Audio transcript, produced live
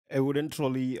A wooden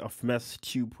trolley of mass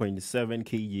 2.7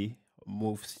 kg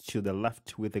moves to the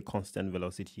left with a constant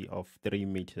velocity of 3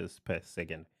 meters per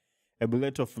second. A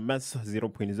bullet of mass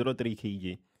 0.03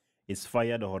 kg is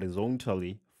fired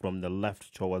horizontally from the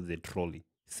left towards the trolley.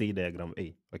 See diagram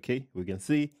A. Okay, we can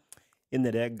see in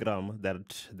the diagram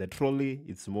that the trolley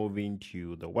is moving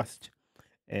to the west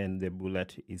and the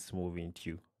bullet is moving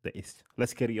to the east.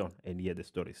 Let's carry on and hear the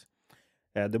stories.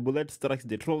 The bullet strikes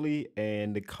the trolley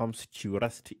and comes to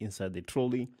rest inside the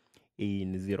trolley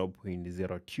in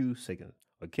 0.02 seconds.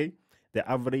 Okay,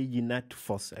 the average net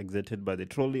force exerted by the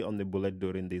trolley on the bullet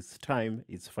during this time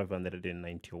is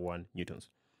 591 newtons.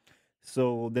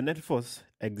 So the net force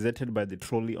exerted by the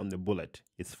trolley on the bullet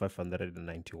is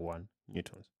 591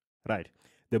 newtons. Right.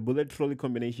 The bullet trolley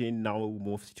combination now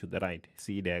moves to the right.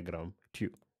 See diagram 2,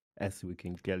 as we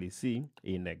can clearly see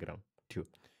in diagram 2.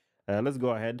 Let's go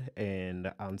ahead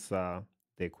and answer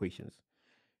the questions.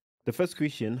 The first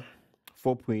question,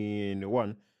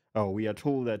 4.1, we are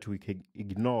told that we can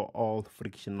ignore all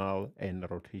frictional and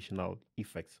rotational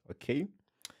effects. Okay.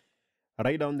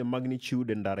 Write down the magnitude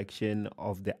and direction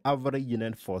of the average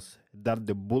net force that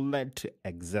the bullet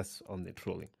exerts on the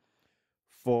trolley.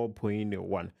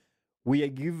 4.1. We are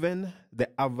given the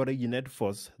average net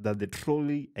force that the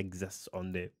trolley exerts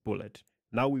on the bullet.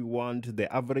 Now we want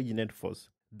the average net force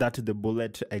that the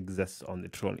bullet exerts on the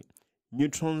trolley.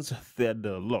 Newton's third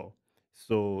law.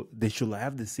 So they should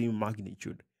have the same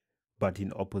magnitude, but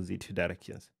in opposite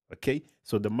directions. Okay,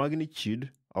 so the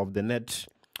magnitude of the net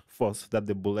force that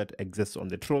the bullet exerts on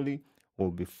the trolley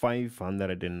will be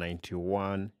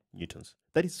 591 newtons.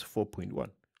 That is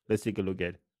 4.1. Let's take a look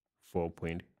at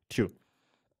 4.2.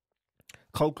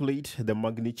 Calculate the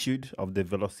magnitude of the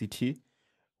velocity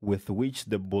with which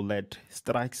the bullet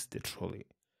strikes the trolley.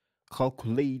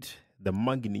 Calculate the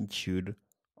magnitude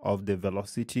of the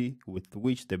velocity with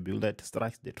which the bullet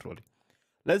strikes the trolley.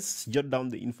 Let's jot down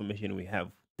the information we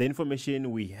have. The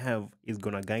information we have is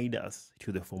going to guide us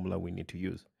to the formula we need to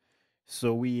use.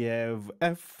 So we have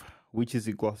F, which is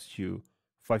equals to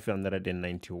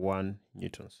 591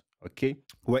 newtons. Okay,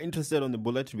 we're interested on the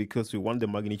bullet because we want the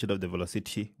magnitude of the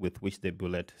velocity with which the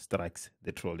bullet strikes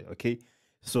the trolley. Okay,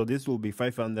 so this will be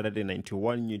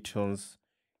 591 newtons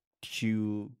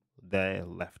to the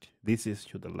left. This is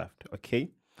to the left. Okay,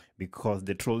 because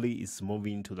the trolley is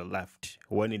moving to the left.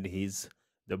 When it hits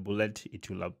the bullet, it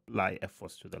will apply a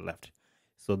force to the left.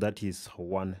 So that is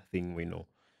one thing we know.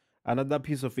 Another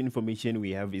piece of information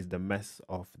we have is the mass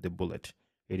of the bullet.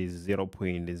 It is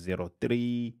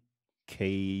 0.03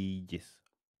 kgs.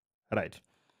 Right.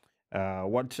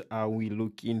 What are we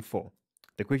looking for?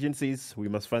 The question says we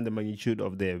must find the magnitude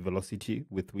of the velocity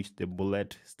with which the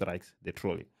bullet strikes the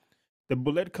trolley. The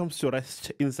bullet comes to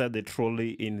rest inside the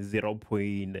trolley in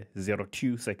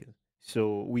 0.02 seconds.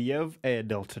 So we have a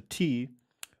delta t,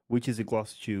 which is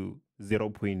equals to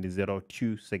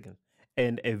 0.02 seconds,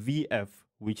 and a VF,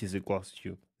 which is equals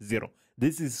to 0.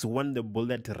 This is when the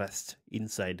bullet rests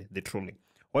inside the trolley.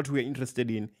 What we are interested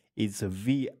in is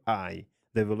VI,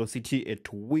 the velocity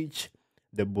at which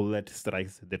the bullet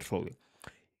strikes the trolley.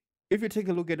 If you take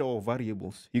a look at our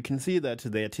variables, you can see that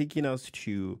they are taking us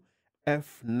to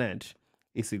F net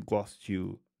is equals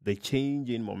to the change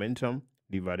in momentum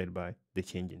divided by the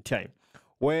change in time,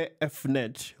 where F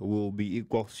net will be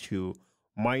equals to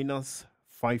minus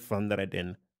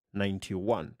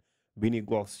 591 being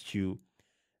equals to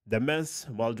the mass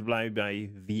multiplied by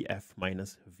VF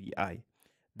minus VI.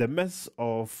 The mass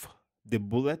of the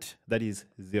bullet, that is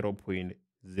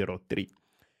 0.03,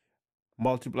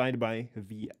 multiplied by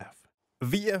VF.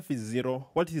 VF is 0.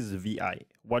 What is VI?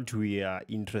 What we are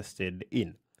interested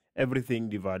in. Everything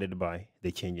divided by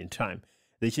the change in time.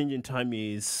 The change in time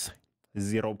is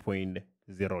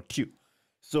 0.02.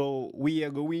 So we are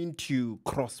going to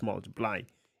cross multiply.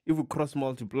 If we cross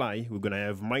multiply, we're going to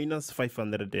have minus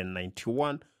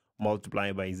 591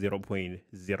 multiplied by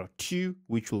 0.02,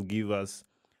 which will give us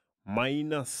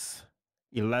minus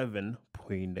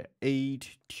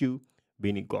 11.82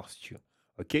 being equals to,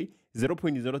 okay,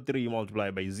 0.03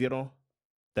 multiplied by 0,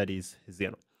 that is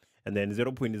 0. And then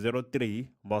 0.03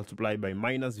 multiplied by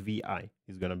minus VI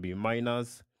is going to be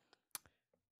minus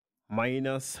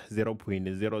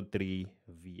 0.03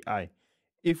 VI.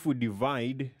 If we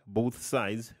divide both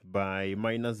sides by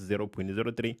minus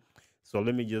 0.03, so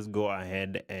let me just go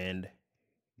ahead and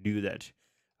do that.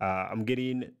 I'm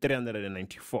getting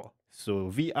 394. So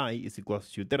VI is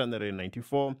equals to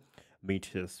 394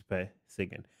 meters per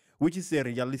second, which is a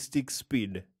realistic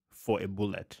speed for a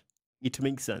bullet. It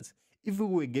makes sense. If we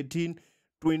were getting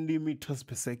 20 meters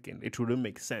per second, it wouldn't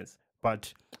make sense.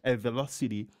 But a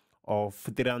velocity of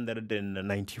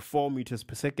 394 meters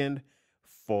per second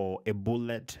for a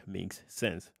bullet makes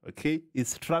sense. Okay,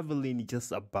 it's traveling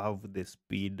just above the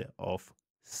speed of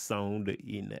sound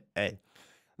in air.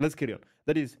 Let's carry on.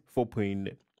 That is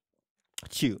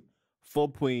 4.2.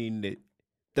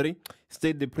 4.3.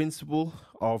 State the principle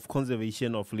of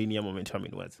conservation of linear momentum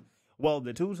in words. Well,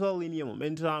 the total linear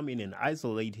momentum in an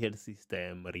isolated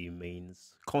system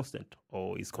remains constant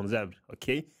or is conserved.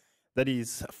 Okay, that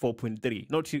is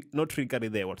 4.3. Not trickery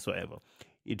there whatsoever.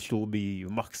 It should be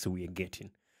max we are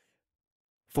getting.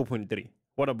 4.3.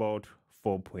 What about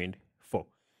 4.4?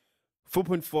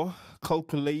 4.4,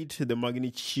 calculate the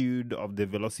magnitude of the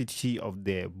velocity of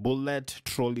the bullet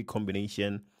trolley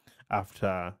combination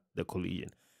after the collision.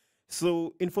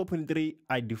 So in 4.3,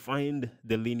 I defined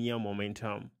the linear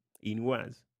momentum in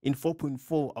words. In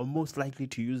 4.4, I'm most likely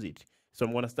to use it. So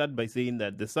I'm going to start by saying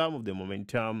that the sum of the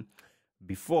momentum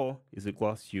before is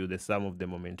equals to the sum of the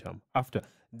momentum after.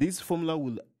 This formula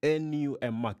will earn you a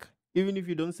mark. Even if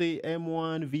you don't say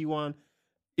M1, V1,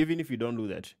 even if you don't do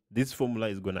that, this formula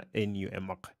is going to earn you a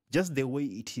mark. Just the way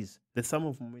it is. The sum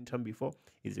of momentum before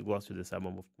is equals to the sum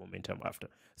of momentum after.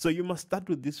 So you must start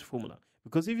with this formula.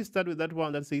 Because if you start with that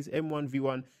one that says M1,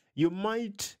 V1, you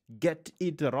might get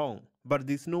it wrong. But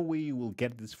there's no way you will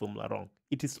get this formula wrong.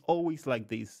 It is always like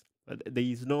this. There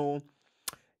is no...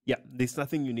 Yeah, there's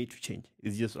nothing you need to change.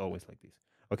 It's just always like this.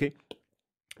 Okay?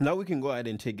 Now we can go ahead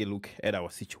and take a look at our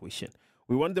situation.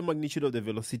 We want the magnitude of the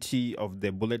velocity of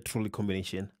the bullet trolley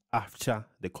combination after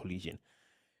the collision.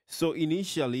 So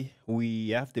initially, we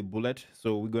have the bullet.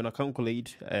 So we're going to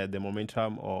calculate the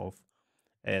momentum of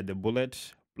the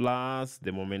bullet plus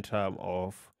the momentum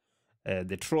of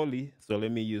the trolley. So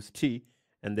let me use T.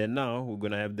 And then now we're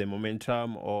going to have the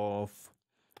momentum of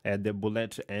the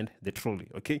bullet and the trolley.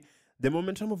 Okay. The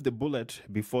momentum of the bullet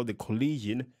before the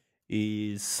collision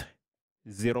is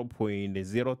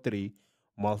 0.03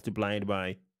 multiplied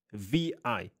by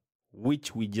VI,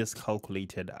 which we just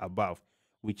calculated above,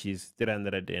 which is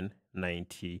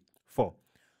 394,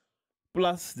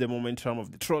 plus the momentum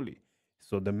of the trolley.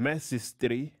 So the mass is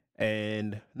 3,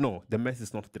 and no, the mass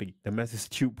is not 3, the mass is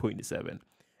 2.7,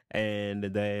 and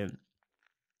the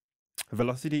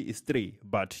velocity is 3,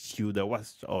 but to the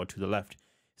west or to the left.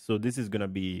 So this is going to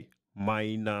be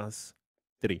minus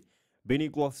 3, being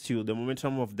equals to the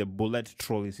momentum of the bullet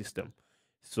trolley system.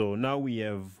 So now we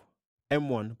have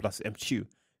M1 plus M2.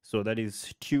 So that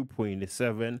is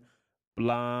 2.7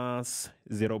 plus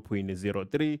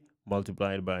 0.03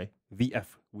 multiplied by VF,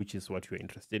 which is what you're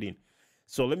interested in.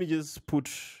 So let me just put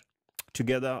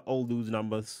together all those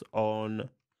numbers on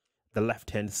the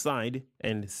left-hand side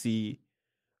and see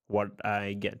what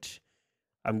I get.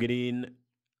 I'm getting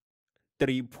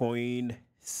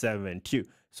 3.72.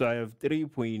 So I have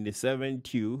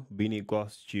 3.72 being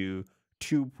equals to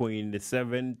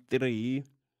 2.73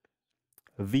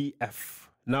 VF.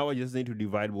 Now I just need to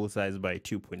divide both sides by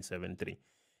 2.73.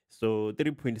 So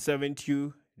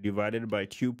 3.72 divided by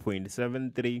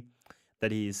 2.73,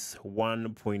 that is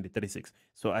 1.36.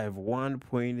 So I have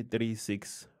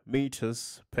 1.36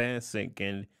 meters per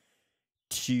second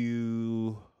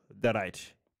to the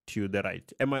right.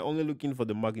 Am I only looking for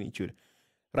the magnitude?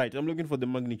 Right, I'm looking for the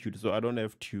magnitude, so I don't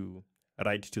have to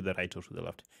write to the right or to the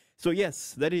left. So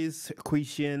yes, that is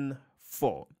question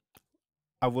 4.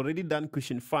 I've already done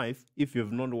question 5. If you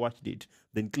have not watched it,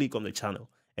 then click on the channel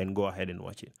and go ahead and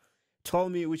watch it. Tell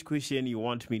me which question you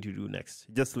want me to do next.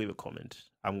 Just leave a comment.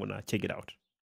 I'm going to check it out.